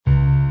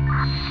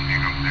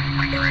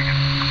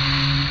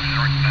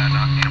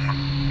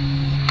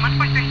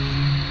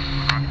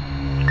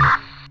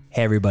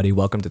Hey everybody,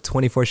 welcome to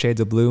 24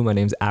 Shades of Blue. My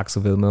name is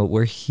Axel Villamil.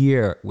 We're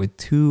here with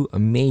two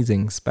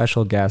amazing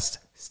special guests,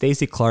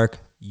 Stacey Clark,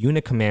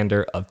 Unit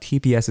Commander of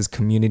TPS's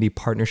Community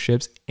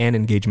Partnerships and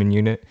Engagement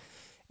Unit,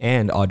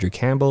 and Audrey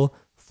Campbell,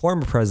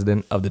 former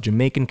president of the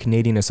Jamaican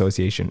Canadian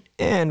Association,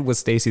 and was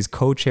Stacey's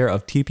co-chair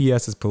of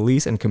TPS's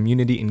Police and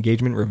Community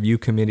Engagement Review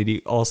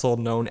Committee, also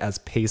known as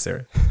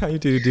PACER. How are you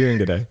two doing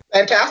today?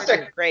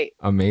 Fantastic. Great.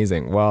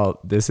 Amazing.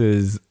 Well, I'm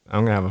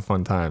going to have a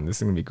fun time. This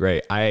is going to be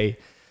great.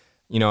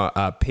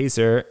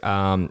 PACER,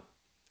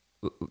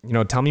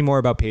 tell me more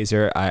about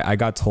PACER. I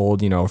got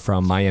told,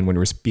 from my end when we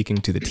were speaking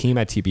to the team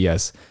at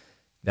TPS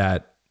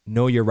that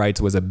Know Your Rights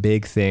was a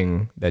big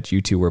thing that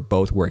you two were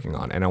both working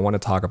on. And I want to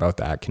talk about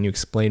that. Can you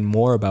explain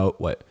more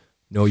about what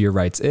Know Your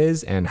Rights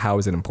is and how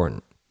is it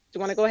important? Do you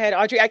want to go ahead,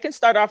 Audrey? I can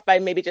start off by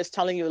maybe just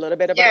telling you a little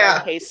bit about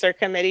our PACER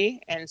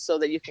committee, and so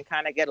that you can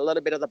kind of get a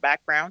little bit of the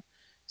background.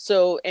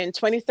 So in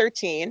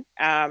 2013,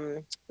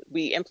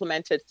 we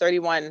implemented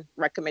 31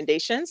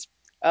 recommendations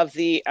of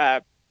the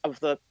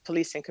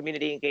Police and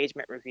Community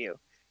Engagement Review.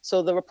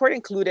 So the report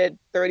included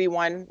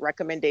 31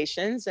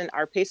 recommendations, and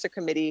our PACER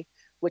committee,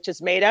 which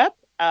is made up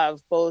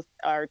of both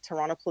our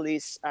Toronto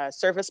Police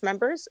service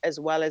members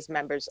as well as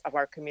members of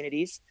our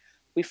communities.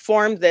 We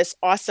formed this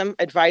awesome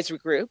advisory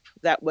group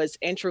that was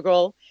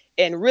integral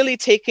in really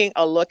taking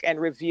a look and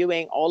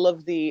reviewing all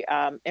of the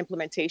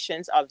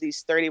implementations of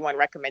these 31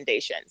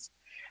 recommendations.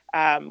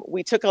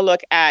 We took a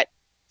look at,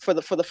 for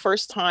the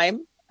first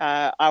time,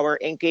 our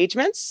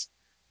engagements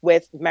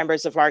with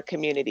members of our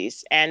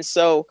communities. And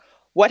so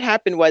what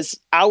happened was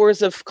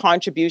hours of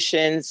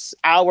contributions,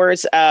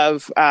 hours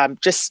of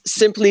just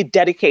simply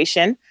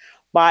dedication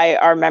by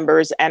our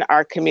members and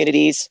our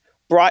communities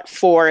brought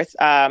forth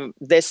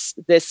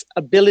this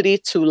ability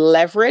to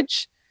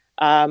leverage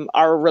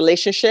our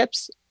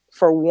relationships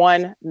for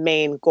one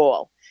main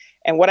goal.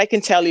 And what I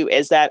can tell you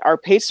is that our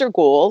PACER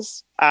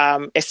goals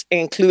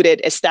included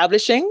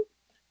establishing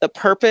the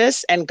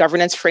purpose and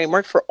governance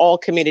framework for all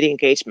community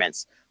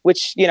engagements,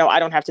 which, I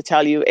don't have to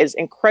tell you is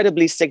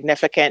incredibly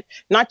significant,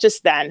 not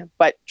just then,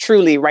 but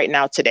truly right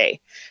now today.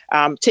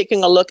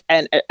 Taking a look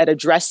at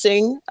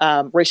addressing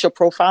racial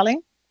profiling,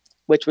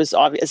 which is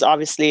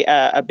obviously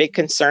a big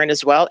concern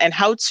as well, and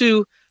how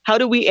do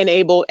we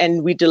enable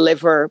and we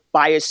deliver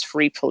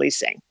bias-free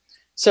policing.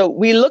 So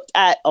we looked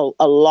at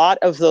a lot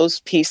of those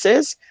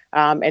pieces,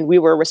 and we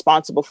were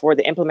responsible for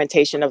the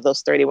implementation of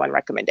those 31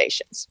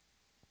 recommendations.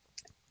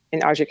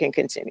 And Audrey can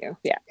continue.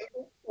 Yeah.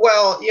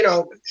 Well,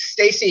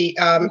 Stacey,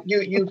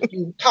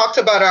 you talked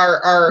about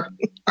our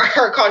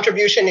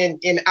contribution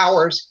in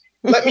hours.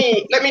 Let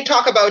me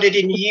talk about it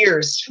in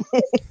years,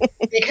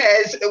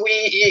 because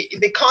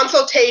the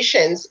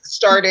consultations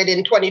started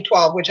in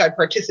 2012, which I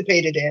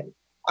participated in.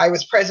 I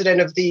was president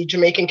of the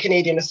Jamaican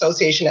Canadian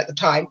Association at the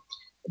time.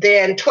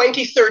 Then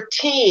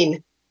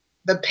 2013,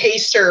 the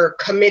PACER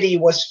committee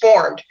was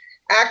formed.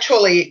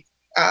 Actually,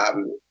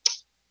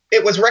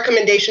 it was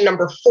recommendation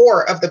number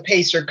 4 of the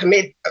PACER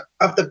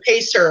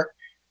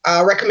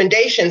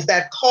recommendations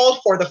that called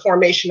for the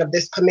formation of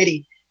this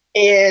committee.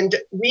 And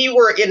we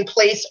were in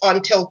place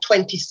until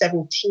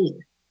 2017.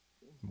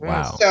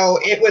 Wow. So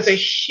it was a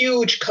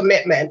huge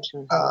commitment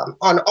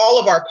on all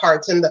of our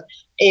parts. And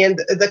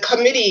the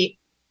committee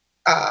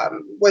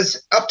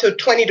was up to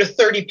 20 to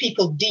 30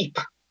 people deep.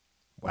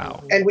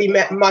 Wow. And we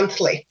met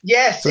monthly.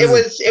 Yes, So it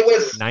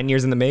was 9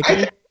 years in the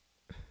making?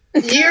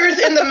 years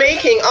in the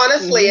making,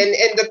 honestly.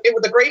 Mm-hmm. And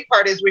the great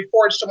part is we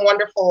forged some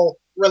wonderful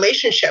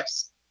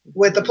relationships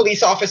with the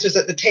police officers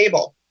at the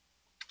table.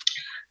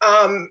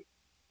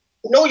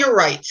 Know Your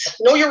Rights.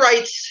 Know Your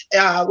Rights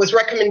was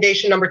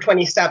recommendation number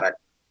 27,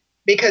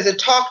 because it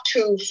talked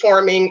to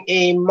forming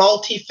a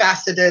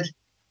multifaceted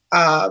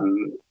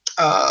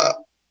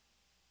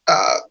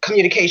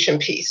communication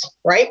piece,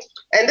 right?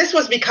 And this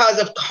was because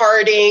of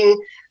carding,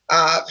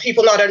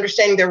 people not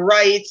understanding their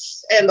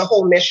rights, and the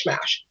whole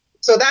mishmash.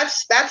 So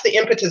that's the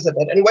impetus of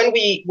it. And when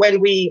we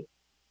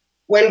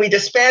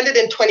disbanded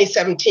in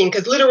 2017,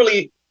 because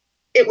literally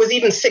it was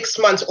even 6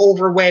 months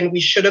over when we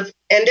should have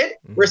ended.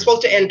 Mm-hmm. We're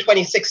supposed to end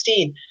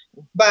 2016,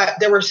 but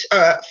there were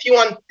a few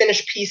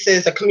unfinished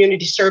pieces, a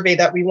community survey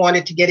that we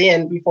wanted to get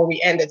in before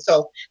we ended.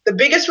 So the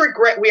biggest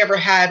regret we ever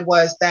had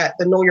was that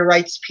the Know Your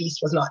Rights piece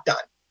was not done.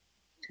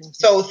 Mm-hmm.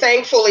 So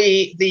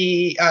thankfully,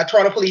 the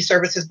Toronto Police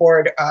Services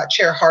Board,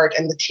 Chair Hart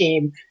and the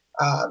team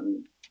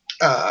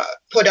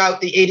put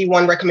out the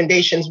 81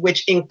 recommendations,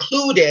 which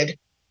included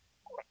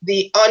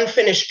the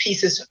unfinished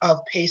pieces of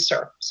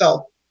PACER.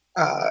 So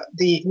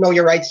the Know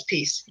Your Rights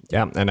piece.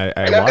 Yeah, and I'm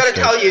going to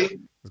tell you.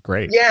 It's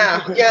great.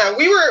 Yeah.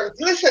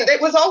 Listen,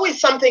 it was always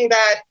something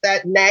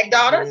that nagged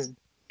at us.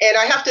 And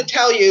I have to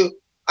tell you,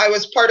 I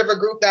was part of a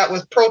group that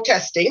was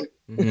protesting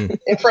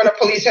in front of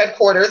police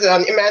headquarters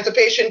on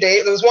Emancipation Day.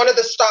 It was one of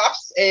the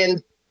stops,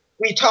 and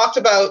we talked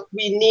about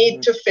we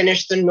need to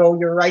finish the Know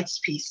Your Rights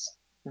piece.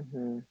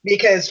 Mm-hmm.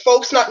 Because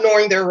folks not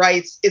knowing their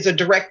rights is a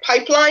direct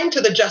pipeline to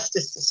the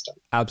justice system.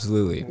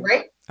 Absolutely.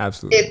 Right?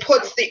 Absolutely. It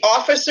puts the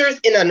officers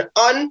in an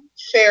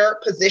unfair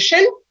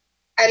position,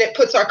 and it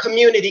puts our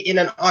community in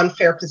an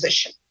unfair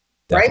position.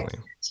 Definitely.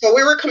 Right? So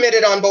we were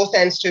committed on both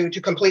ends to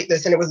complete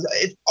this, and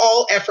it's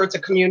all efforts, a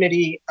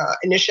community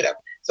initiative.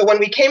 So when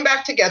we came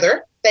back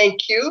together,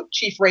 thank you,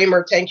 Chief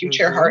Raymer, thank you,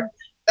 Chair Hart.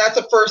 That's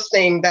the first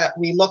thing that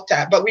we looked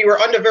at, but we were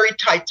under very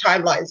tight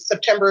timelines.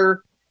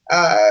 September,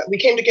 we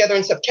came together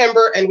in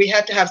September, and we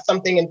had to have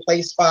something in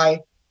place by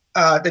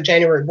the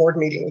January board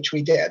meeting, which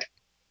we did.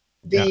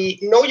 The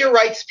Know Your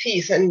Rights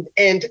piece, and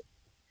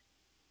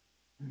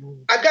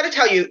I've got to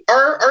tell you,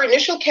 our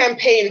initial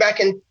campaign back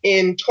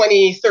in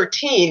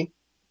 2013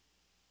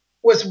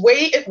 was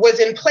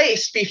in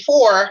place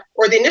before,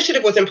 or the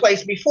initiative was in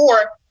place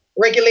before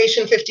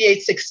Regulation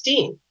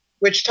 5816,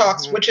 which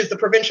is the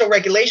provincial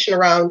regulation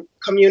around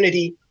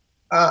community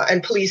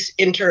and police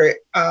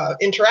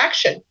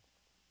interaction.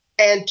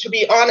 And to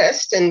be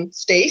honest, and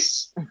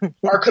Stace,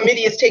 our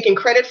committee is taking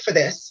credit for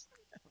this.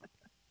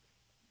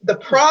 The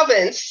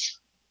province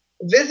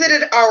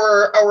visited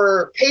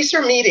our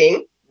PACER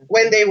meeting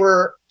when they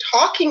were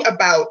talking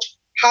about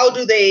how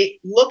do they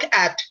look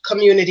at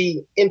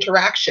community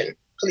interaction,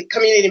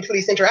 community and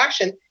police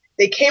interaction.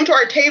 They came to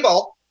our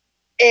table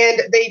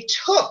and they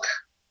took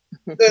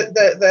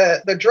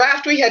the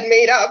draft we had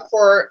made up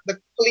for the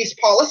police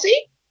policy.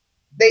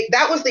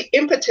 That was the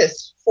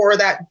impetus for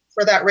that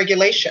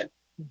regulation.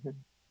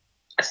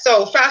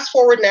 So fast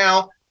forward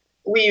now,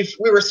 we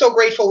were so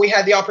grateful we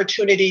had the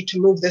opportunity to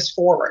move this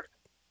forward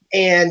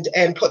and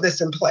put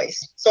this in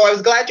place. So I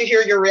was glad to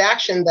hear your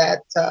reaction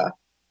that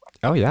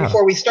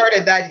before we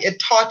started, that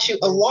it taught you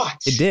a lot.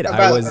 It did.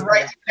 About the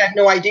rights you had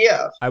no idea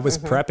of. I was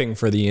prepping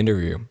for the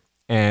interview,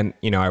 and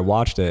I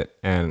watched it,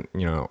 and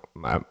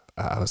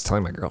I was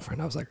telling my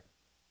girlfriend, I was like,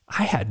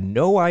 I had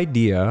no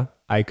idea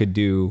I could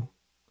do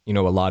a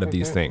lot of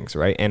these things,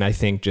 right? And I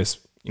think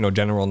just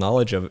general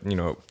knowledge of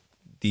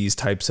these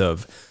types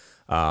of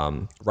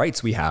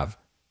rights we have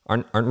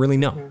aren't really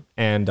known.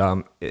 And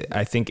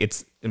I think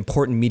it's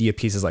important media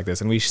pieces like this,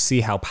 and we see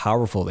how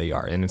powerful they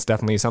are. And it's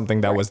definitely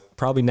something that was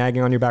probably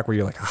nagging on your back, where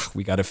you're like,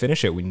 we got to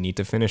finish it. We need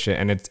to finish it.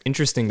 And it's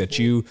interesting that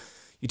you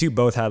two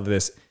both have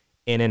this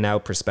in and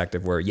out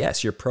perspective where,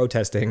 yes, you're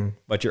protesting,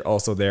 but you're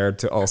also there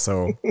to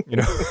also,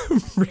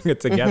 bring it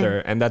together.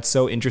 And that's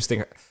so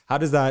interesting. How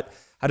does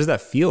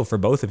that feel for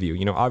both of you?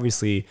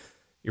 Obviously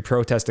you're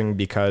protesting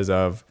because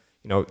of,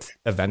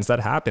 events that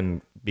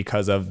happen,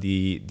 because of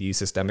the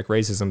systemic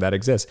racism that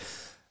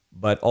exists,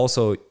 but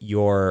also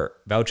you're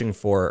vouching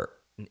for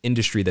an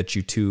industry that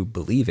you two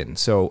believe in.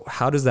 So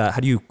how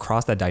do you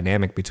cross that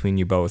dynamic between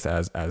you both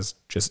as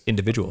just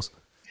individuals?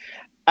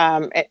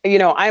 I'm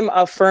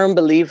a firm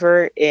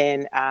believer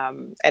in,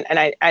 and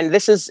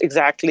this is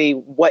exactly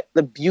what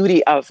the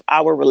beauty of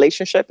our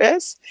relationship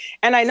is.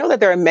 And I know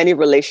that there are many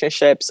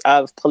relationships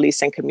of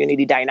police and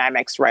community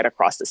dynamics right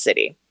across the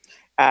city.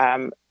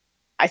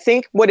 I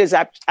think what is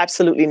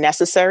absolutely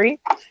necessary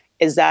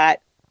is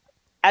that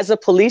as a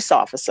police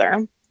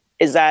officer,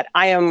 is that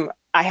I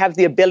have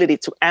the ability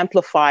to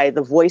amplify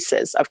the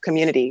voices of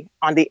community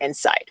on the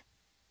inside.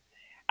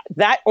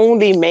 That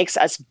only makes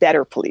us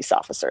better police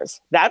officers.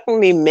 That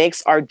only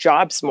makes our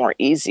jobs more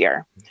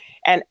easier.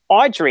 And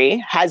Audrey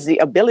has the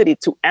ability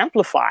to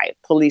amplify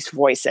police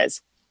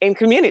voices in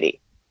community.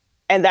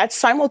 And that's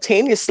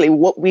simultaneously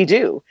what we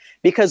do,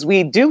 because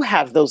we do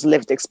have those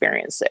lived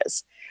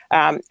experiences.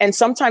 And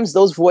sometimes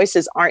those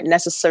voices aren't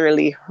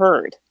necessarily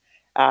heard.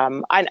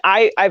 And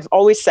I've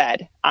always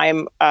said,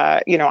 I'm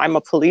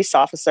a police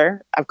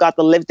officer. I've got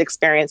the lived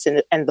experience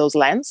in those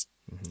lens.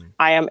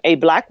 I am a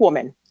Black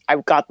woman.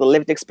 I've got the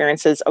lived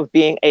experiences of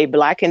being a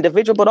Black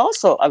individual, but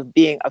also of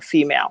being a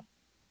female,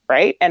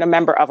 right? And a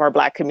member of our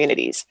Black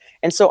communities.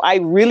 And so I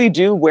really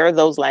do wear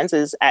those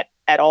lenses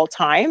at all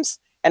times.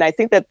 And I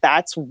think that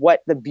that's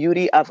what the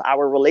beauty of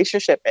our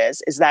relationship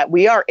is that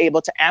we are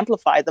able to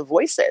amplify the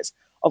voices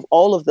of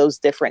all of those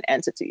different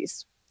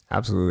entities.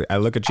 Absolutely. I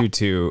look at you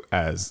two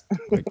as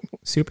like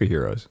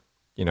superheroes,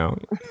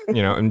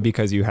 and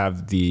because you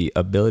have the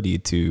ability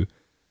to,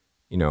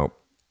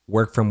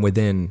 work from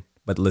within,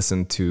 but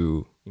listen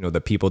to, the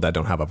people that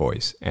don't have a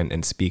voice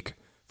and speak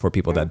for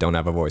people that don't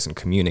have a voice and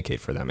communicate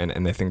for them.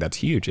 And I think that's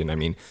huge. And I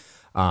mean,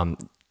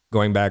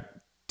 going back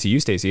to you,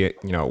 Stacey,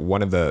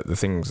 one of the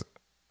things,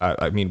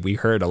 we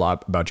heard a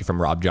lot about you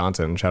from Rob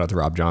Johnson. Shout out to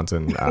Rob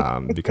Johnson,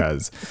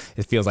 because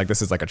it feels like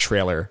this is like a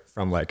trailer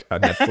from like a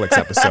Netflix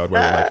episode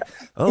where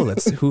we're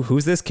like, oh,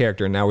 who's this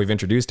character? And now we've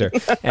introduced her.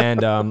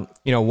 And,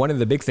 one of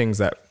the big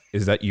things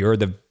is that you're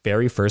the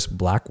very first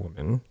Black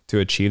woman to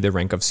achieve the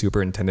rank of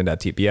superintendent at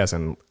TPS.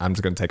 And I'm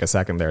just going to take a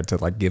second there to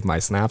like give my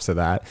snaps to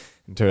that.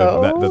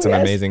 That's an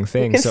amazing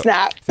thing. So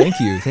snap. Thank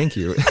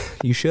you.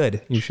 You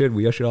should. We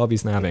should all be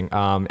snapping.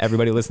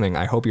 Everybody listening,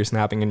 I hope you're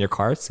snapping in your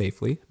car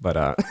safely.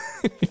 But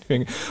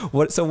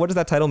what does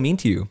that title mean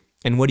to you?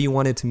 And what do you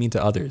want it to mean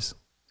to others?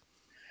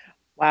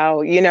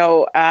 Wow.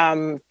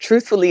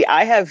 Truthfully,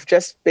 I have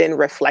just been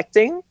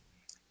reflecting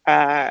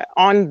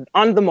on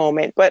the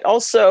moment, but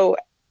also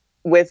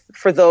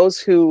for those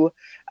who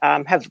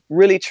have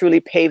really, truly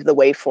paved the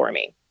way for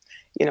me.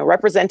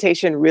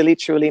 Representation really,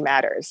 truly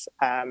matters.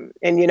 And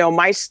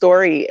my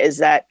story is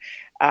that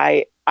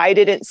I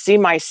didn't see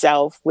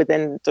myself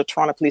within the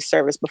Toronto Police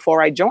Service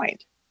before I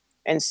joined.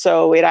 And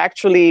so it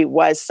actually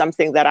was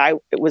something that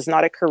it was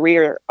not a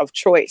career of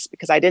choice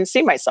because I didn't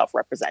see myself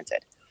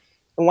represented.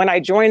 And when I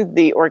joined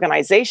the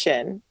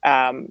organization,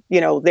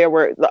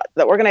 the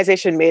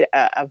organization made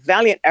a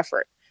valiant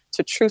effort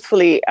to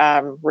truthfully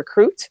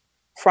recruit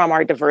from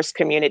our diverse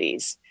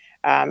communities.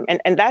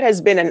 And that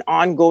has been an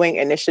ongoing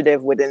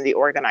initiative within the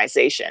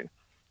organization.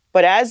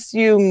 But as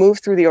you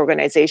move through the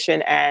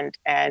organization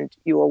and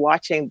you were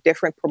watching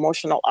different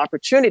promotional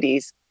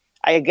opportunities,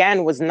 I,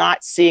 again, was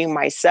not seeing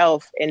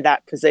myself in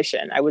that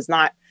position. I was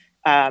not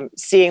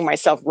seeing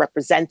myself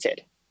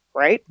represented,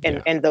 right,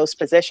 in those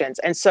positions.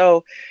 And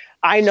so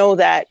I know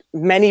that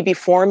many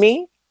before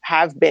me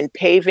have been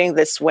paving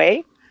this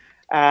way.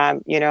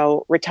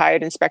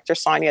 Retired Inspector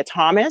Sonia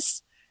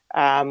Thomas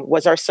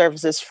was our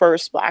service's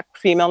first Black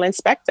female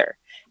inspector.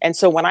 And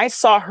so when I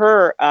saw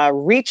her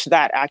reach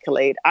that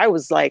accolade, I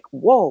was like,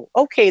 whoa,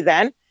 okay,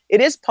 then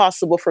it is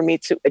possible for me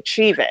to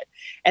achieve it.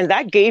 And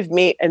that gave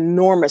me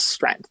enormous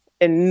strength,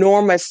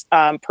 enormous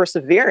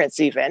perseverance,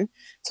 even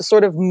to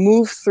sort of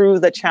move through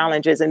the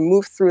challenges and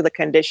move through the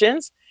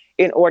conditions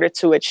in order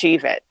to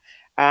achieve it.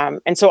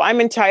 And so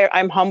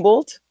I'm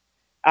humbled.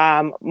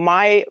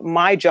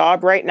 My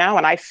job right now,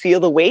 and I feel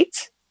the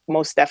weight,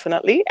 most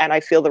definitely, and I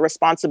feel the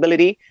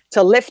responsibility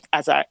to lift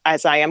as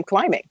I am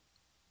climbing.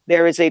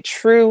 There is a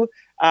true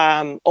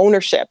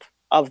ownership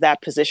of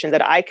that position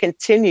that I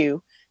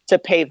continue to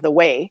pave the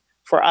way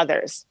for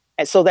others,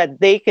 and so that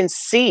they can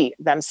see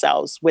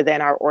themselves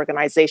within our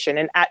organization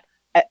and at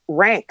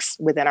ranks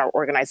within our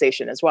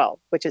organization as well,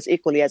 which is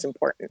equally as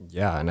important.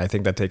 Yeah, and I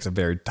think that takes a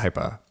very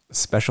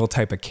special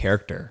type of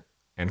character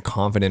and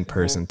confident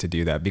person to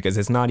do that, because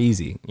it's not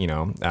easy.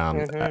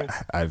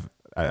 I've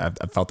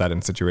felt that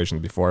in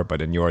situations before,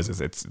 but in yours,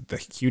 it's the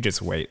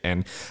hugest weight,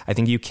 and I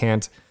think you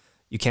can't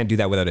do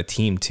that without a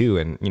team too.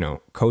 And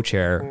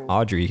co-chair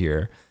Audrey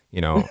here,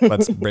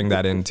 let's bring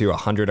that into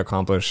 100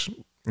 accomplished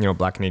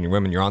Black Canadian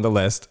women. You're on the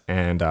list,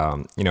 and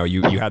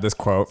you had this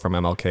quote from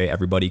MLK: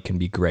 "Everybody can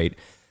be great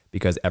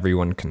because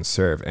everyone can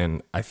serve."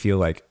 And I feel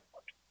like,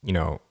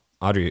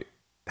 Audrey,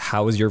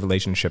 how is your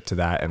relationship to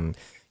that? And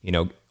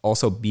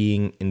also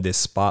being in this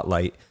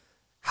spotlight,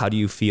 how do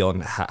you feel,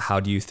 and how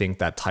do you think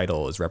that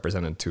title is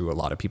represented to a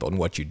lot of people in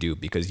what you do?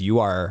 Because you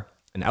are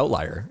an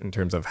outlier in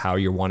terms of how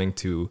you're wanting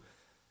to,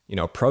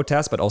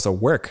 protest, but also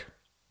work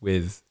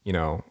with,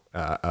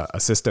 a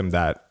system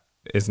that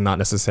is not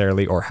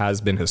necessarily or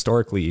has been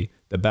historically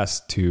the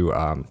best to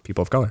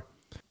people of color.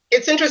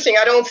 It's interesting.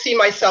 I don't see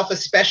myself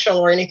as special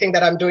or anything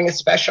that I'm doing as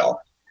special.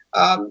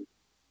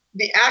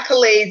 The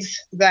accolades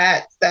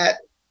that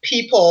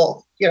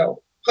people,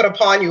 put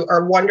upon you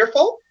are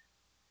wonderful.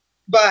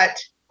 But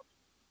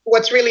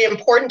what's really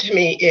important to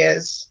me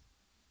is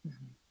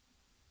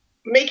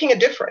making a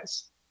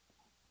difference.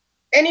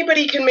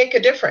 Anybody can make a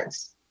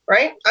difference,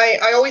 right?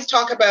 I always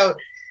talk about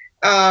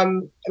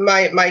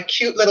my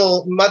cute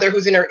little mother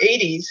who's in her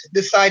 80s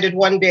decided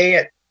one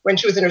day when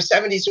she was in her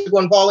 70s to go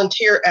and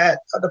volunteer at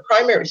the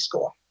primary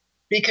school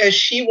because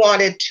she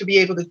wanted to be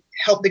able to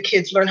help the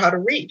kids learn how to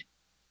read.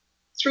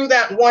 Through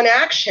that one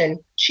action,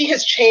 she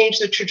has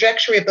changed the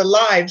trajectory of the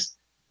lives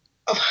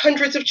of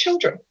hundreds of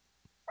children.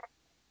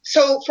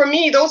 So for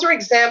me, those are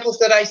examples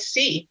that I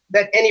see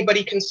that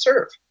anybody can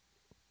serve.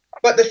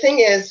 But the thing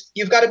is,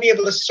 you've got to be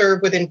able to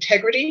serve with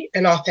integrity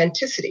and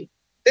authenticity.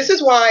 This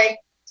is why,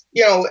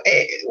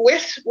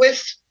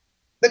 with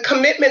the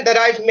commitment that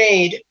I've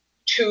made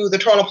to the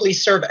Toronto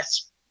Police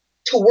Service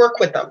to work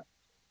with them,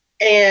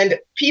 and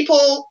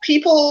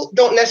people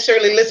don't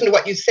necessarily listen to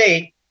what you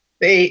say;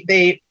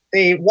 they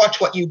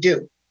watch what you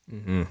do.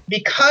 Mm-hmm.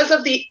 Because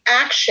of the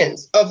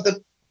actions of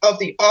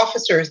the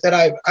officers that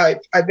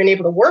I've been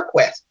able to work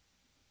with,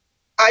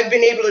 I've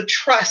been able to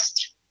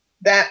trust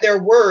that their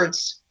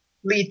words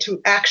lead to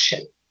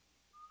action.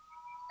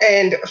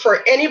 And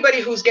for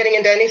anybody who's getting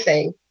into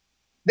anything,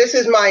 this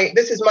is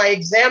my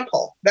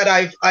example that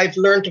I've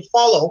learned to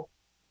follow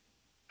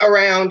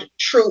around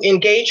true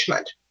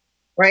engagement,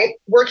 right?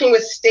 Working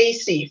with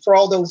Stacy for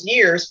all those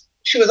years,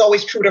 she was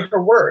always true to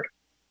her word.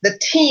 The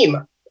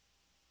team,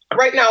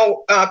 right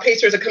now,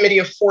 Pacer is a committee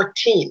of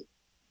 14,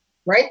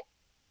 right?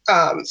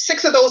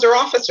 6 of those are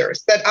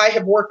officers that I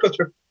have worked with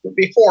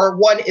before.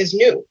 1 is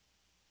new.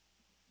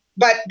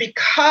 But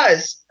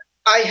because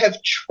I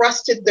have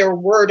trusted their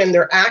word and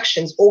their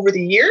actions over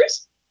the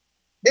years,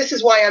 this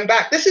is why I'm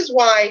back. This is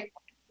why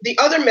the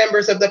other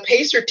members of the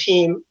Pacer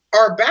team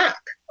are back,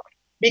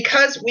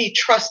 because we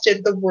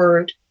trusted the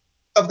word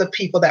of the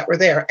people that were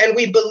there. And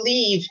we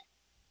believe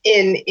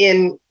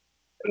in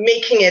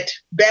making it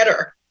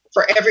better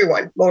for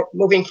everyone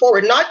moving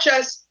forward, not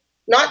just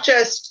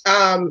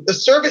the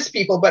service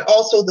people, but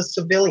also the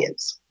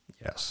civilians.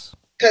 Yes.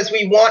 Because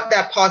we want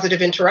that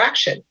positive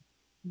interaction.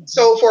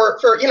 So for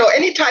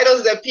any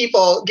titles that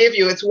people give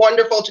you, it's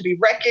wonderful to be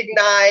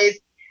recognized.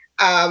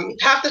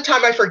 Half the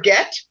time I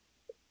forget,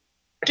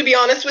 to be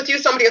honest with you.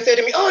 Somebody will say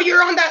to me, "Oh,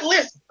 you're on that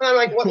list." And I'm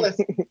like, "What list?"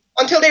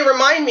 Until they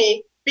remind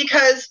me,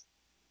 because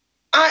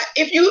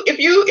if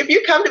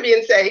you come to me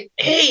and say,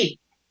 "Hey,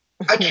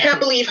 I can't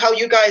believe how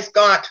you guys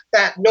got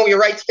that Know Your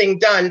Rights thing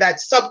done, that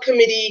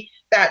subcommittee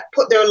that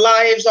put their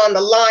lives on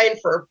the line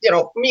for,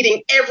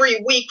 meeting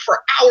every week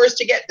for hours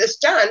to get this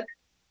done.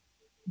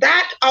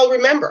 That I'll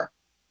remember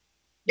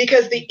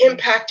because the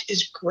impact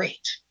is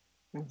great.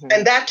 Mm-hmm.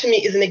 And that to me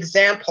is an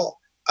example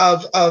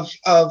of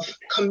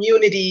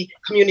community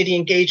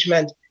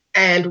engagement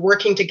and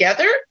working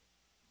together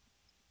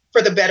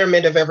for the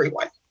betterment of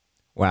everyone.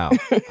 Wow.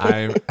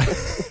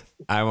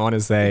 I want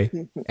to say,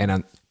 and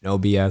I'm no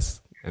BS,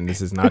 and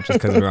this is not just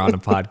because we're on a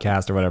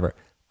podcast or whatever,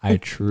 I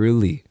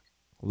truly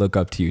look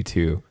up to you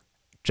too,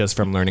 just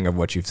from learning of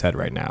what you've said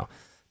right now,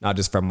 not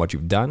just from what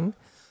you've done,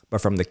 but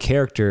from the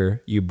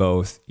character you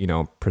both,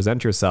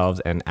 present yourselves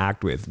and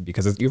act with,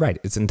 because you're right,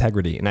 it's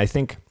integrity. And I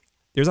think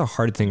there's a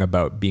hard thing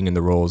about being in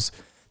the roles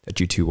that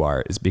you two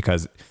are, is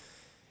because,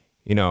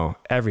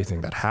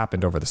 everything that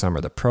happened over the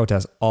summer, the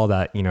protests, all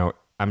that,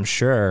 I'm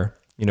sure,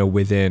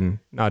 within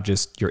not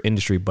just your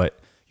industry, but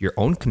your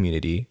own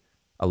community,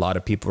 a lot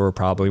of people were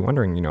probably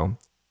wondering, and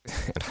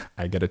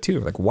I get it too,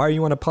 like, why are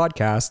you on a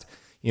podcast,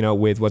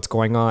 with what's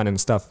going on and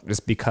stuff,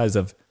 just because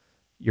of,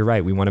 you're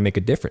right, we want to make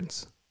a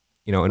difference,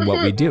 in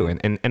what we do.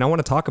 And I want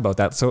to talk about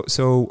that.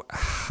 So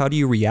how do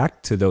you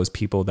react to those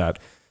people that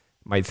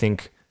might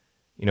think,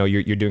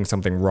 you're doing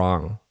something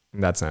wrong in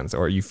that sense,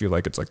 or you feel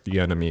like it's like the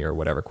enemy or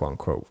whatever, quote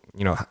unquote,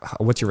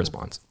 what's your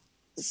response?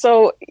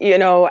 So,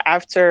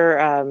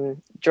 after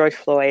George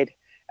Floyd,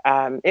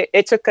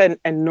 it took an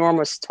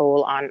enormous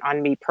toll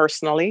on me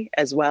personally,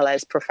 as well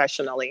as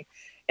professionally.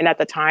 And at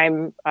the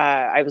time,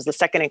 I was the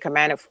second in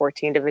command of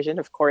 14 Division,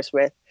 of course,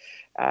 with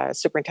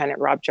Superintendent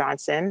Rob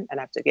Johnson. And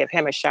I have to give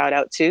him a shout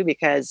out too,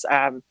 because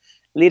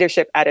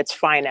leadership at its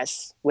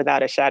finest,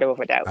 without a shadow of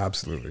a doubt.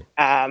 Absolutely.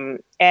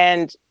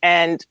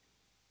 And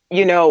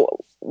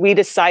we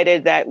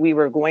decided that we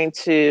were going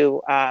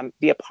to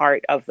be a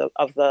part of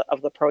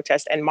the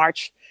protest and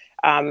march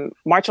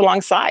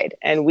alongside.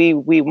 And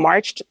we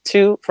marched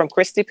from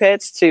Christie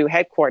Pitts to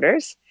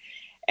headquarters.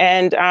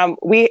 And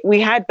we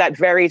had that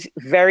very,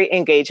 very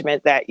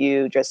engagement that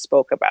you just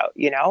spoke about,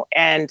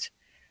 and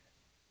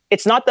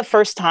it's not the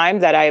first time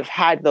that I've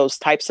had those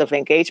types of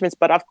engagements,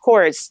 but of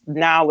course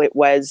now it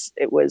was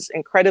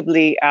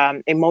incredibly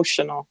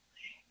emotional,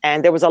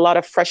 and there was a lot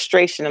of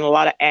frustration and a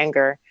lot of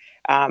anger.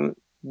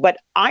 But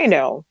I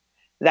know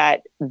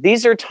that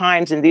these are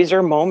times and these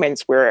are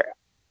moments where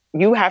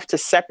you have to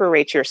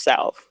separate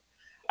yourself.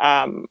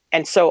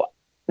 And so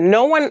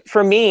no one,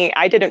 for me,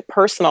 I didn't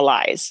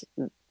personalize,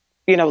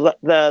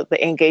 the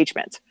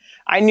engagement.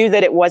 I knew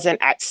that it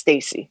wasn't at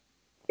Stacey.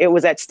 It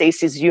was at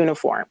Stacey's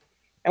uniform,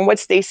 and what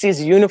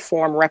Stacey's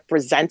uniform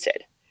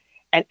represented.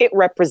 And it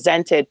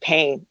represented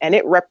pain, and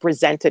it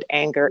represented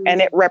anger,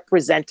 and it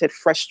represented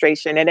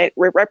frustration, and it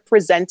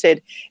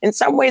represented, in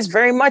some ways,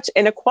 very much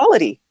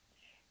inequality.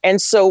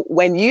 And so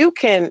when you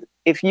can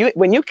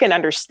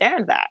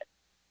understand that,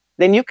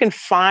 then you can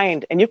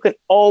find, and you can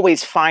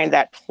always find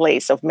that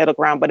place of middle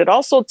ground. But it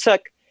also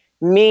took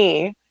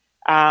me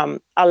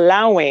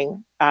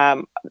allowing,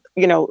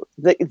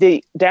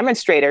 the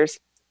demonstrators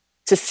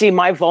to see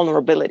my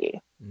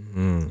vulnerability.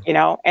 Mm-hmm.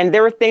 And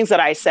there were things that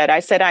I said,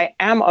 I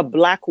am a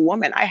Black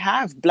woman. I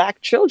have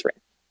Black children.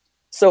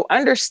 So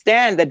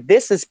understand that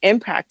this is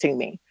impacting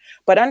me,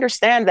 but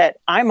understand that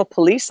I'm a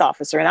police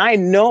officer, and I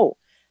know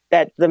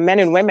that the men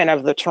and women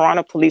of the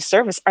Toronto Police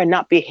Service are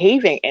not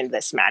behaving in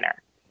this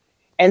manner.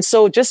 And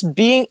so just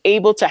being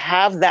able to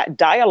have that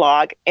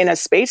dialogue in a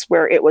space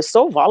where it was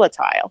so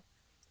volatile,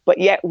 but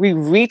yet we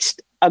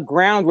reached a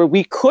ground where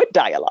we could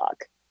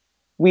dialogue.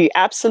 We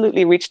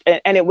absolutely reached,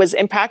 and it was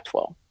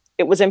impactful.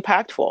 It was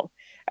impactful.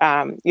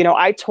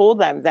 I told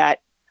them that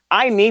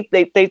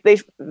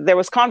there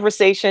was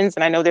conversations,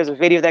 and I know there's a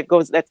video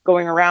that's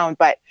going around,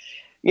 but,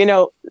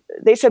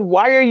 they said,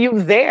 why are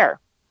you there?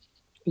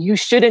 You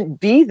shouldn't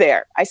be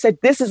there. I said,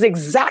 this is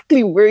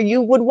exactly where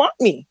you would want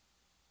me.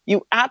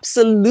 You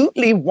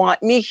absolutely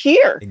want me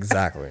here.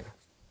 Exactly.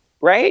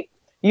 Right?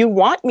 You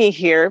want me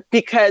here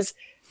because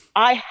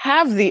I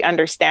have the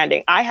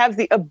understanding. I have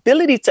the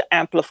ability to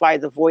amplify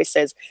the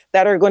voices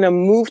that are going to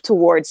move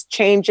towards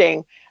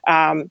changing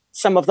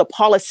some of the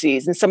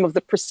policies and some of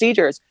the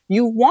procedures.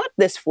 You want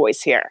this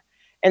voice here.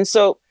 And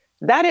so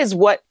that is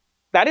what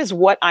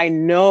I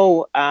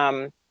know,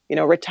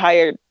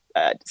 retired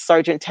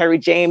Sergeant Terry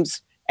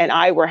James and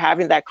I were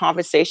having that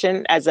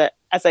conversation as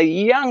a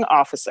young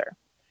officer.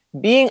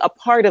 Being a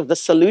part of the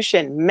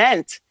solution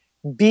meant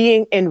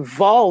being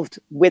involved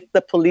with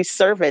the police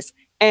service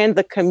and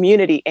the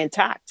community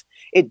intact.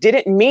 It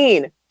didn't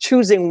mean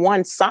choosing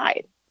one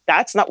side.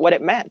 That's not what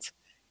it meant.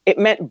 It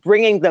meant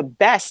bringing the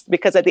best,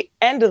 because at the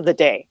end of the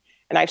day,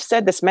 and I've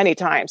said this many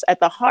times, at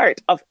the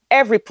heart of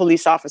every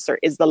police officer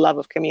is the love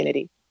of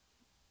community.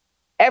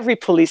 Every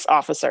police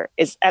officer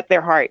is at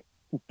their heart,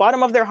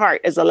 bottom of their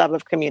heart is the love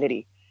of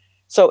community.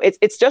 So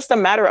it's just a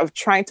matter of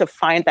trying to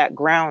find that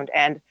ground.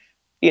 And,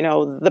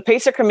 the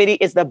PACER committee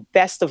is the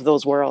best of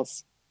those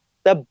worlds,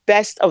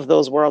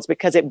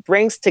 because it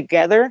brings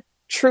together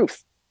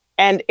truth,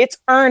 and it's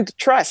earned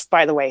trust,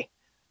 by the way.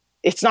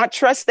 It's not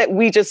trust that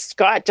we just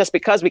got just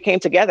because we came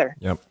together.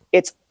 Yep.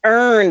 It's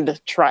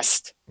earned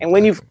trust. And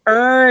when you've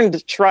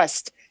earned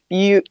trust,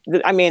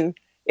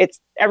 it's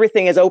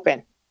everything is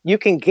open. You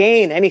can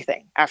gain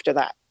anything after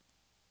that.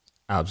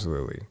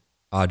 Absolutely.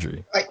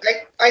 Audrey.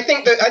 I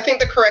think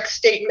the correct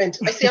statement.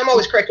 I see. I'm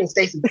always correcting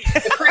Stacey.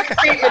 The correct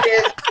statement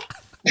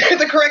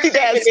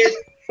is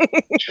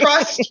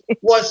trust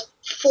was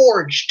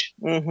forged.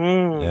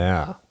 Mm-hmm.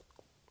 Yeah.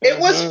 It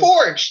was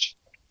forged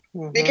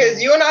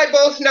because you and I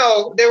both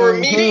know there were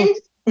meetings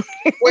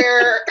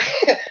where,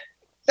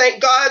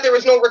 thank God, there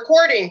was no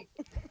recording,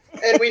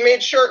 and we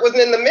made sure it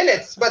wasn't in the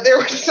minutes. But there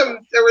was some.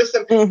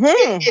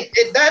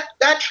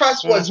 That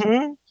trust was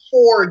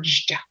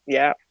forged.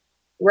 Yeah.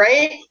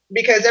 Right?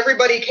 Because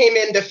everybody came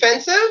in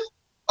defensive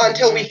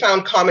until we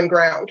found common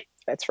ground.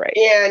 That's right.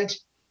 And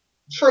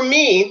for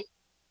me,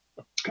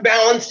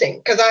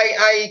 balancing, because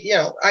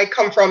I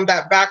come from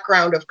that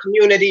background of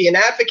community and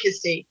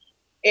advocacy.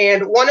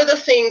 And one of the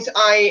things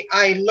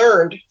I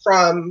learned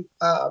from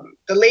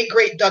the late,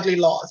 great Dudley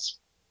Laws,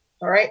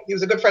 all right? He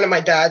was a good friend of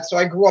my dad, so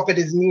I grew up at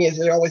his knee, as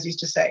they always used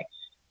to say.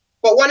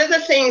 But one of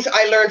the things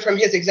I learned from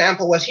his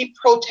example was he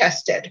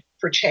protested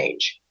for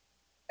change.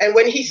 And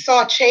when he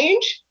saw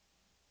change,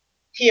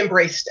 he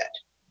embraced it.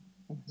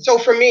 So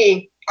for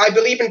me, I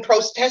believe in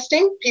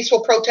protesting,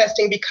 peaceful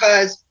protesting,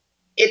 because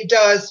it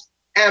does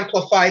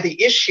amplify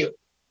the issue.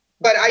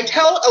 But I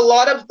tell a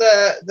lot of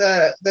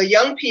the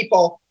young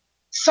people,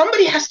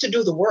 somebody has to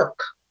do the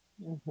work.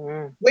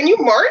 Mm-hmm. When you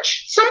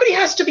march, somebody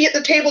has to be at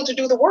the table to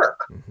do the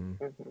work.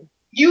 Mm-hmm.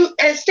 You,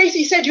 as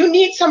Stacey said, you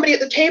need somebody at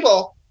the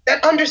table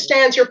that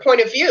understands your point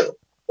of view.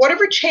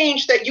 Whatever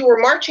change that you were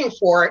marching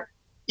for,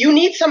 you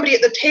need somebody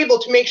at the table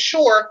to make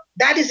sure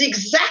that is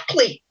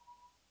exactly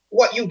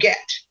what you get,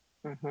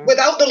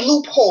 without the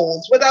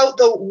loopholes, without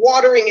the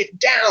watering it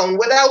down,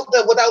 without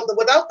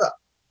the.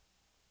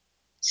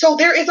 So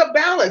there is a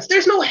balance.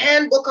 There's no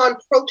handbook on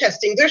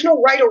protesting. There's no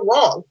right or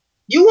wrong.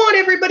 You want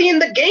everybody in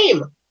the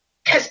game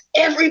because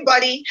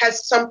everybody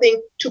has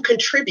something to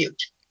contribute.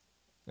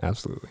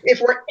 Absolutely. If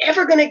we're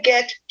ever going to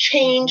get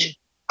change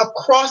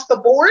across the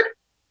board,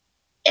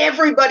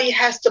 everybody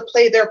has to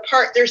play their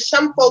part. There's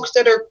some folks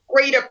that are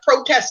great at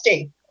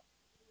protesting.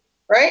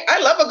 Right? I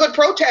love a good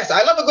protest.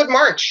 I love a good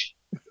march.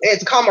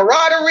 It's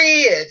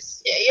camaraderie.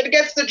 It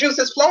gets the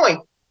juices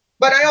flowing.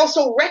 But I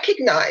also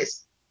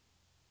recognize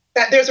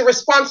that there's a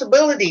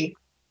responsibility,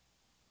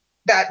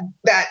 that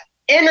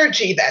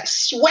energy, that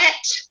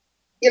sweat,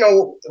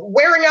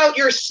 wearing out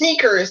your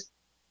sneakers,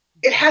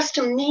 it has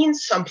to mean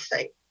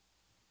something.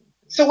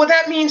 So what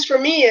that means for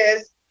me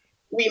is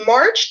we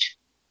marched,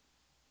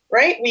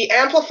 right? We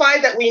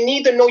amplified that we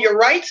need to know your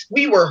rights.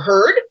 We were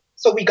heard,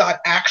 so we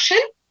got action.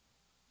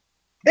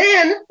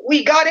 Then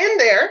we got in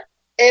there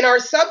and our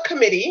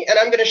subcommittee, and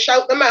I'm going to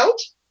shout them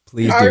out.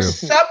 Please our do.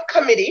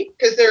 Subcommittee,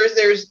 because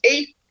there's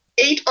eight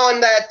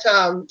on that.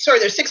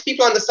 There's 6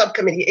 people on the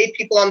subcommittee, 8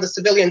 people on the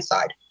civilian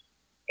side,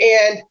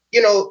 and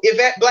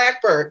Yvette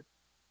Blackburn,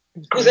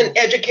 who's an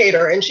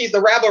educator, and she's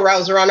the rabble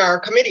rouser on our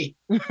committee.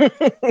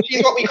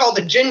 She's what we call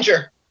the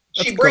ginger.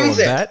 She brings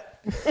it.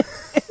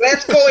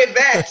 Let's go,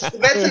 Yvette.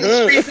 Yvette's in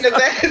the streets, and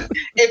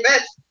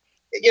Yvette's,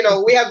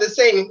 we have the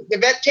saying,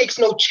 Yvette takes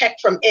no check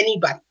from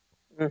anybody.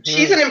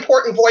 She's an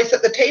important voice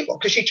at the table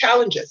because she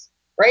challenges,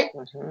 right?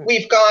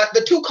 We've got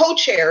the 2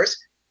 co-chairs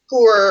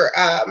who are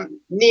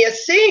Nia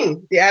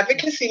Singh, the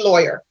advocacy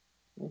lawyer,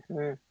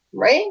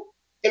 right?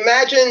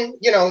 Imagine,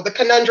 the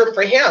conundrum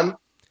for him,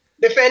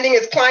 defending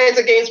his clients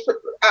against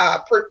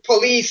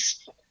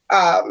police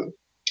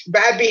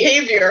bad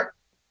behavior,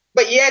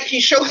 but yet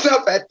he shows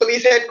up at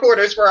police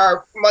headquarters for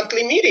our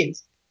monthly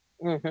meetings.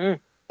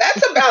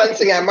 That's a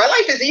balancing act. My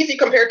life is easy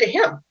compared to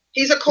him.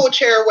 He's a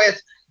co-chair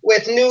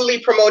with newly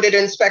promoted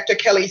Inspector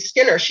Kelly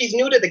Skinner. She's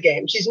new to the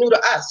game. She's new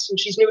to us, and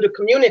she's new to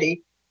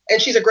community,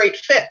 and she's a great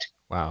fit.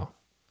 Wow.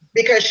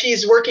 Because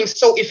she's working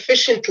so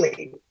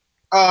efficiently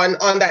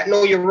on that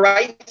Know Your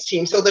Rights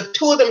team. So the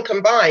 2 of them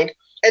combined,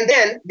 and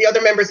then the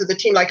other members of the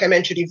team, like I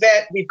mentioned,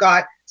 Yvette, we've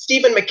got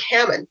Stephen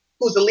McCammon,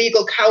 who's the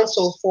legal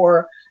counsel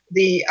for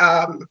the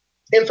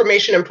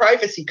Information and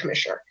Privacy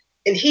Commissioner.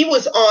 And he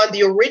was on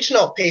the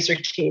original PACER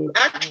team.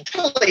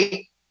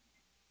 Actually,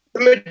 the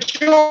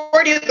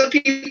majority of the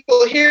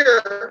people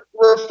here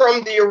were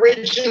from the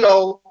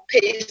original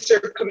PACER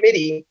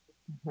committee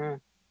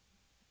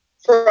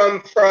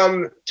from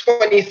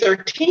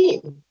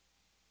 2013.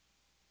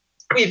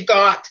 We've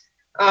got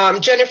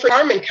Jennifer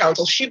Harmon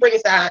Council. She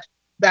brings that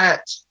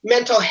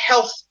mental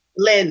health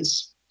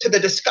lens to the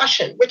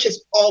discussion, which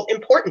is all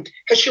important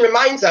because she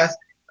reminds us.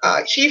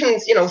 She even,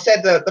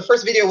 said the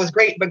first video was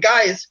great, but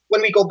guys,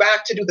 when we go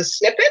back to do the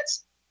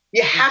snippets,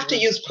 you have to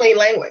use plain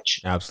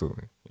language.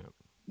 Absolutely. Yeah.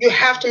 You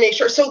have to make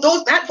sure. So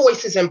that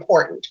voice is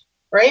important,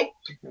 right?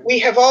 We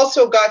have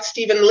also got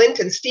Stephen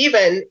Linton.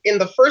 Stephen, in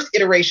the first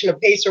iteration of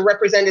PACER,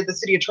 represented the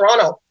city of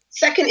Toronto.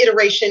 Second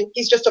iteration,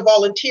 he's just a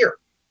volunteer.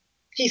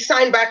 He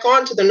signed back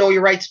on to the Know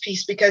Your Rights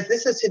piece because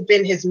this has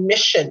been his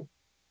mission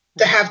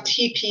to have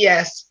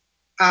TPS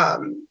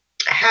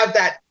have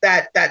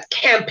that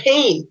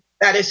campaign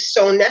that is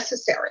so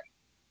necessary.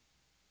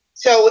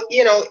 So,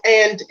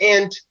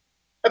 and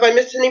have I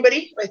missed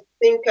anybody? I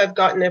think I've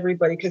gotten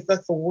everybody, because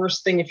that's the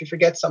worst thing if you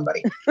forget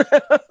somebody.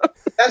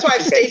 That's why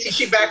Stacy,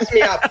 she backs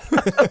me up.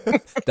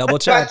 Double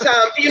check. But,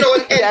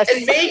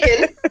 and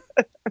Megan,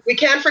 we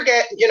can't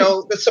forget,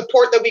 the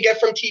support that we get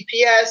from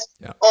TPS.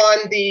 Yeah.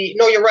 On the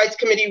Know Your Rights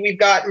Committee, we've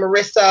got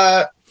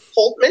Marissa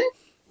Holtman.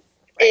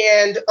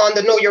 And on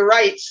the Know Your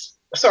Rights,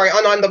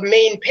 on the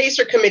main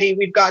PACER committee,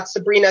 we've got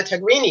Sabrina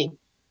Tagrini.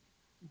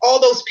 All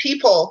those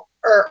people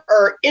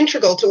are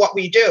integral to what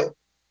we do.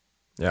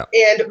 Yeah.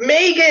 And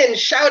Megan,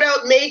 shout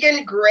out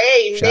Megan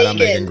Gray.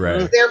 Megan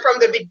was there from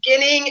the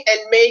beginning,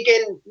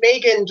 and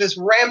Megan just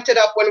ramped it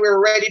up when we were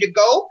ready to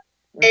go,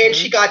 and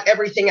she got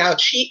everything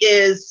out. She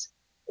is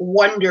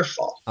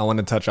wonderful. I want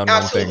to touch on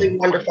Absolutely one thing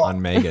wonderful.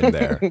 On Megan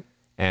there.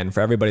 And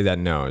for everybody that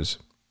knows,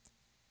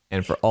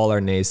 and for all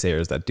our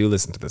naysayers that do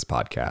listen to this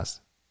podcast,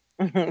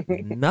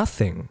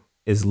 nothing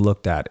is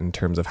looked at in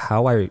terms of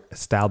how I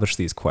establish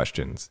these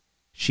questions.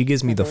 She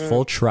gives me the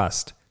full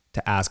trust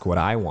to ask what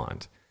I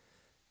want.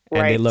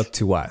 And they look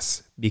to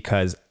us,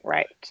 because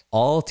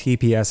all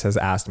TPS has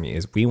asked me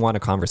is, we want a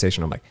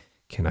conversation. I'm like,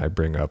 can I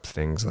bring up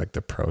things like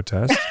the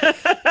protest?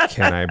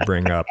 Can I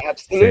bring up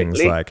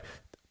things like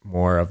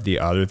more of the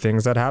other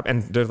things that happen?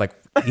 And they're like,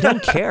 we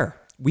don't care.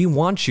 We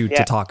want you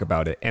to talk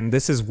about it. And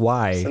this is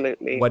why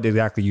what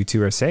exactly you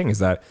two are saying is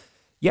that,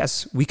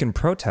 yes, we can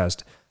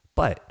protest,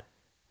 but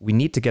we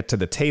need to get to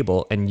the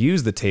table and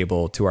use the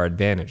table to our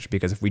advantage.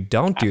 Because if we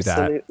don't do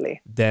that,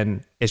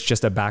 then it's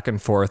just a back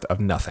and forth of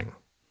nothing.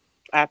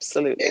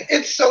 Absolutely.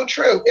 It's so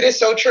true. It is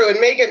so true. And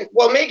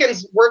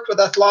Megan's worked with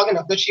us long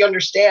enough that she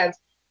understands.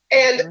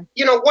 And,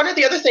 one of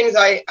the other things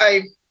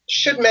I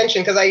should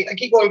mention, because I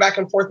keep going back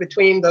and forth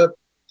between the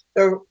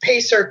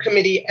PACER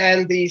committee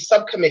and the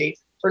subcommittee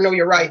for Know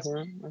Your Rights.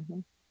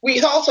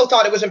 We also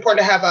thought it was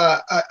important to have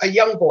a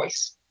young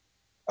voice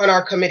on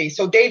our committee.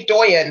 So Dave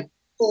Doyen,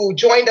 who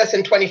joined us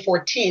in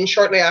 2014,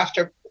 shortly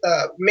after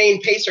the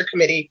main PACER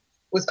committee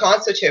was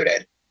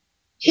constituted,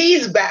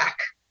 he's back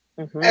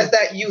as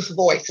that youth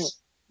voice.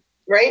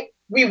 Right?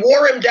 We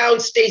wore him down,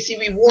 Stacy.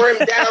 We wore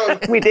him down.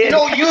 We did.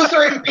 Youth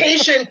are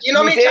impatient.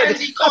 How many times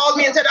he called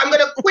me and said, I'm going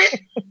to quit.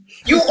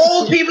 You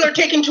old people are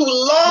taking too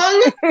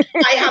long.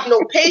 I have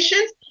no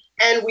patience.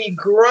 And we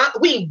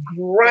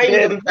grind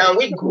him down.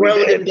 We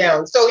ground him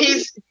down. So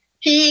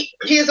he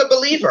is a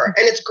believer.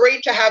 And it's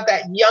great to have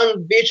that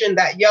young vision,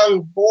 that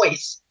young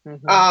voice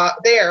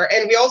there.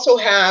 And we also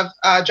have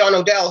John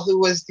Odell, who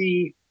was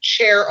the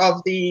chair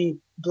of the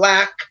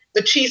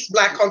Chiefs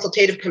Black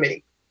Consultative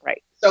Committee.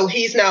 So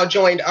he's now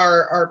joined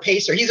our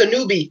PACER. He's a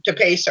newbie to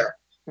PACER.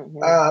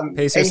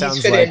 PACER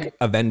sounds like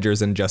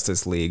Avengers and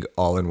Justice League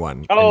all in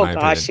one. Oh,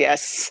 gosh,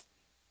 yes.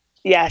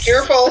 Yes.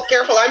 Careful.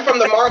 I'm from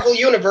the Marvel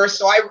universe,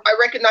 so I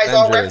recognize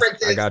Avengers, all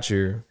references. I got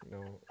you.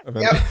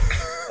 Yep.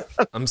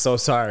 I'm so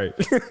sorry.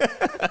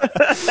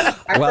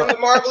 I'm from the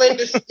Marvel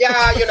industry.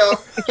 Yeah,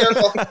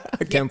 careful.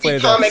 I can't play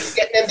comics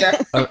getting in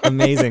there.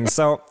 Amazing.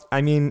 So,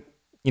 I mean,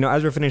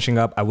 as we're finishing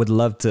up, I would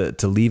love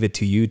to leave it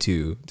to you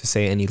two to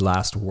say any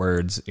last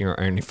words, or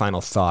any final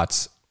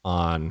thoughts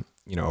on,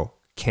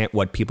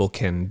 what people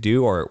can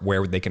do, or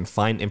where they can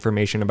find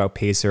information about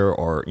PACER,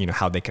 or,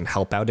 how they can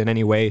help out in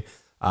any way.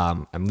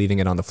 I'm leaving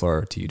it on the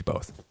floor to you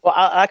both. Well,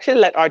 I'll actually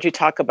let Audrey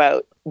talk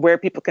about where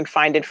people can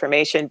find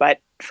information. But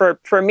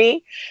for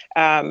me,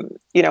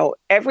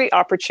 every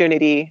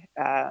opportunity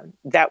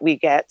that we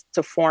get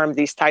to form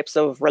these types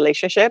of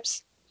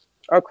relationships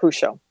are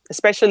crucial,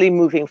 especially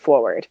moving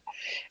forward.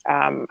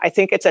 I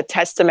think it's a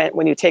testament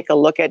when you take a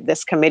look at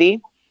this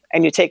committee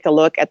and you take a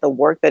look at the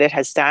work that it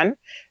has done,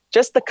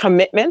 just the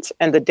commitment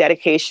and the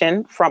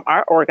dedication from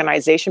our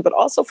organization, but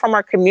also from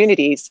our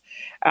communities.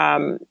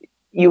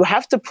 You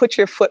have to put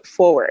your foot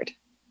forward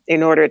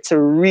in order to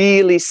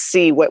really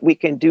see what we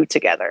can do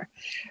together.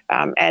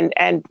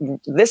 And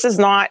this is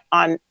not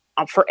on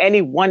for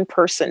any one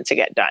person to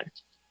get done.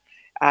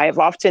 I've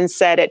often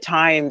said at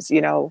times,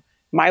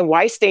 my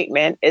why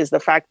statement is the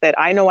fact that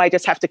I know I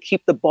just have to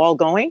keep the ball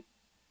going,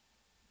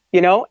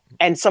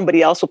 and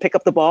somebody else will pick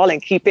up the ball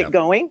and keep it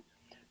going.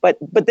 But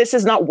this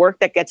is not work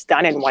that gets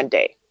done in one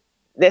day.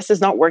 This is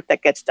not work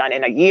that gets done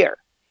in a year.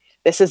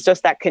 This is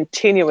just that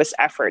continuous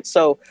effort.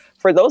 So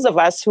for those of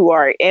us who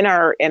are in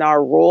our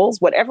roles,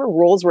 whatever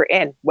roles we're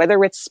in,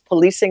 whether it's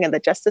policing and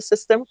the justice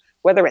system,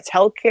 whether it's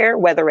healthcare,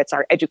 whether it's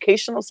our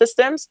educational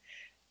systems,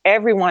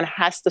 everyone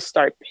has to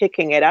start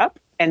picking it up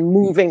and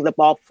moving the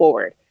ball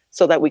forward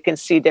so that we can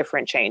see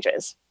different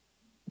changes.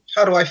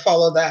 How do I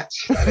follow that?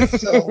 That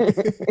is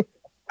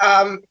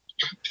so.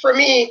 For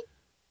me,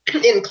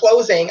 in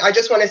closing, I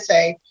just want to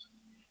say,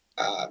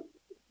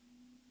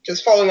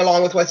 just following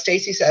along with what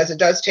Stacy says, it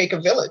does take a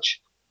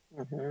village.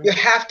 You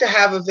have to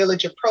have a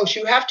village approach.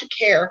 You have to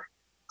care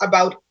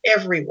about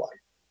everyone,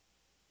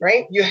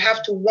 right? You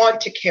have to want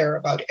to care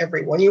about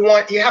everyone. You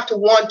have to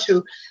want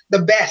to the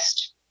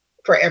best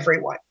for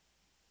everyone,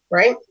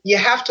 right? You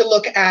have to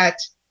look at,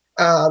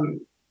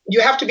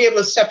 you have to be able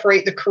to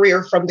separate the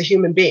career from the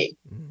human being.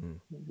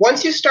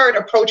 Once you start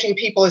approaching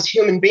people as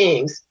human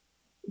beings,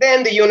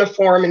 then the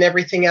uniform and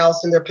everything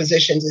else in their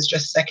positions is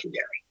just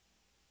secondary.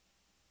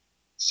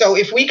 So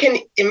if we can,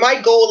 and my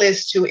goal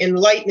is to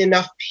enlighten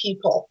enough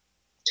people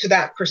to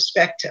that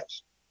perspective,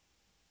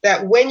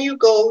 that when you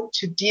go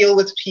to deal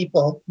with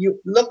people,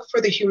 you look for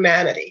the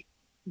humanity,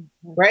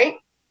 right?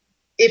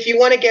 If you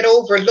want to get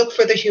over, look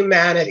for the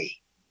humanity.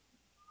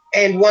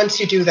 And once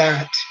you do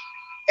that,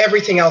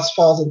 everything else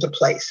falls into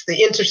place.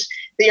 The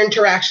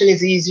interaction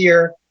is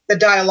easier. The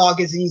dialogue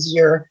is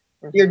easier.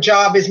 Your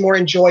job is more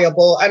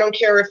enjoyable. I don't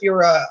care if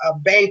you're a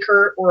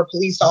banker or a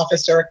police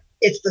officer.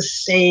 It's the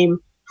same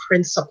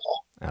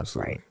principle.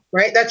 Absolutely.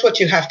 Right? That's what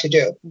you have to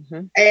do.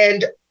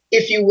 And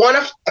if you want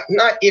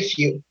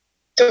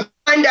to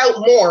find out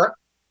more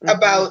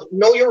about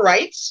Know Your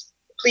Rights,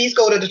 please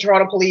go to the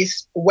Toronto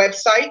Police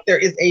website. There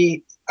is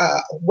a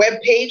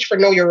web page for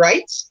Know Your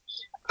Rights.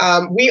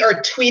 We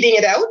are tweeting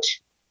it out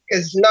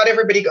because not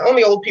everybody,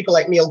 only old people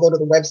like me will go to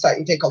the website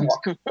and take a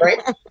look,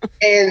 right?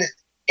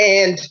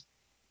 And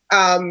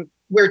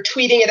we're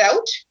tweeting it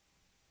out.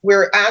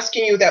 We're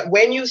asking you that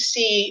when you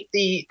see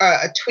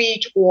a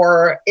tweet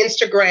or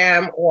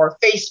Instagram or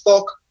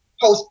Facebook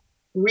post,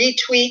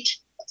 retweet,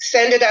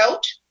 send it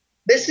out.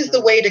 This is the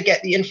way to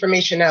get the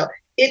information out.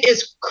 It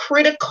is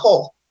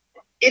critical.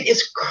 It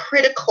is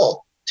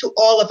critical to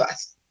all of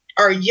us.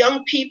 Our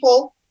young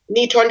people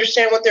need to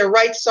understand what their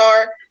rights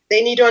are.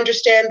 They need to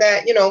understand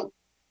that,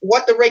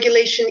 what the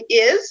regulation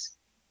is.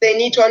 They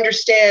need to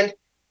understand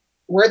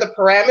where the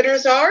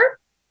parameters are.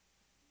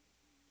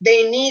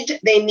 They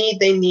need.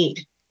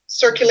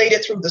 Circulate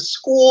it through the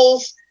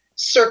schools,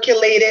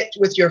 circulate it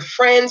with your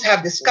friends,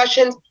 have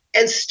discussions,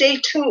 and stay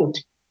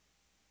tuned.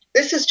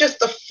 This is just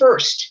the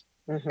first.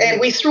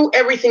 And we threw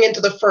everything into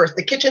the first,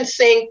 the kitchen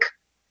sink,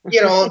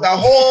 the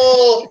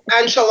whole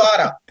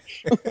enchilada.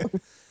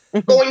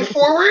 Going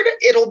forward,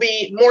 it'll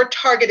be more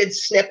targeted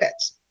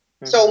snippets.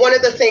 So one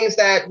of the things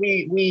that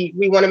we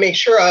want to make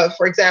sure of,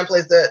 for example,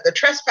 is the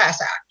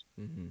Trespass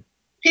Act.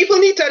 People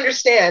need to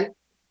understand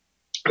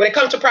when it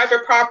comes to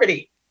private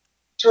property,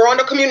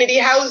 Toronto community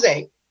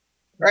housing,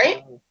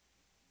 right?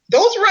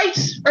 Those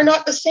rights are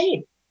not the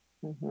same.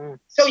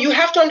 So you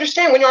have to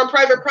understand when you're on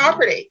private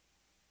property,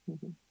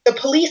 the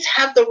police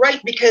have the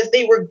right because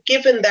they were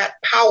given that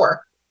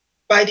power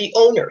by the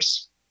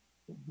owners.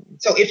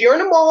 So if you're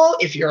in a mall,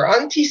 if you're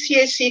on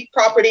TCAC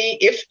property,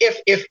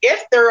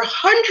 if there are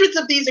hundreds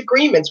of these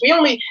agreements, we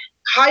only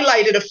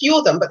highlighted a few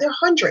of them, but there are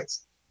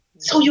hundreds.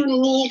 So you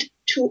need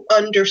to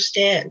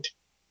understand,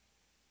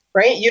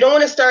 right? You don't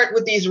want to start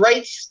with these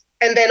rights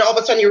and then all of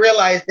a sudden you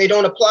realize they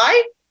don't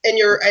apply, and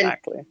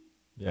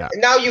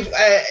now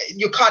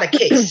you caught a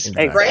case,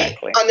 right?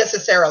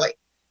 Unnecessarily.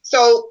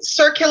 So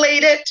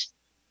circulate it.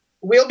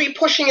 We'll be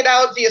pushing it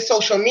out via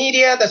social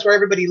media. That's where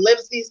everybody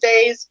lives these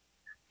days.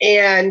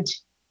 And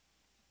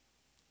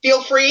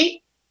feel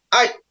free.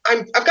 I've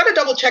got to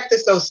double check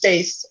this though,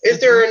 Stace. Is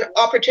there an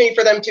opportunity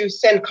for them to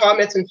send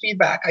comments and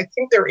feedback? I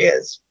think there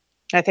is.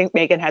 I think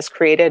Megan has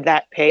created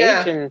that page,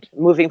 and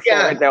moving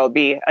forward, there will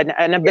be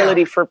an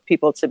ability for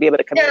people to be able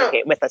to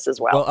communicate with us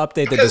as well. We'll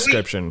update the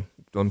description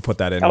and put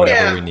that in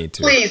whatever we need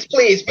to. Please,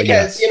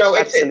 because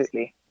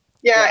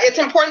it's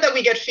important that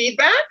we get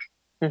feedback.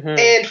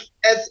 And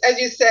as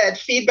you said,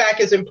 feedback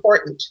is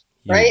important.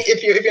 Right?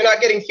 If you're not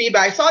getting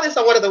feedback, I saw this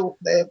on one of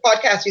the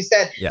podcasts. You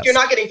said if you're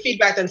not getting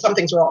feedback, then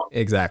something's wrong.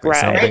 Exactly,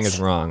 something is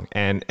wrong,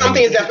 and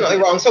something is definitely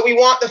wrong. So we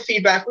want the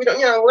feedback. We don't,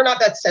 we're not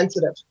that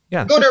sensitive.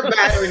 Yeah, good or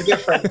bad or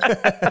indifferent.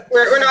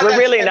 We're not. We're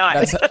really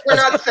not. We're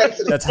not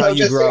sensitive. That's how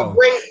you grow.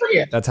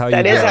 That's how you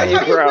grow. That is how you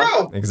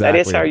grow. Exactly. That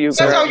is how you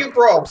grow. That's how you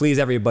grow. Please,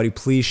 everybody,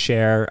 please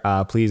share.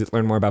 Please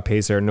learn more about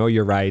Pacer. Know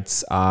your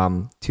rights.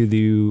 To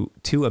the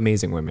two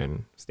amazing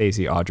women,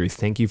 Stacey, Audrey,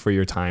 thank you for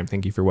your time.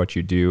 Thank you for what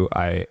you do.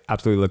 I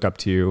absolutely look up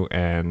to you.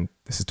 And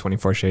this is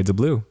 24 Shades of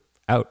Blue.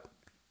 Out.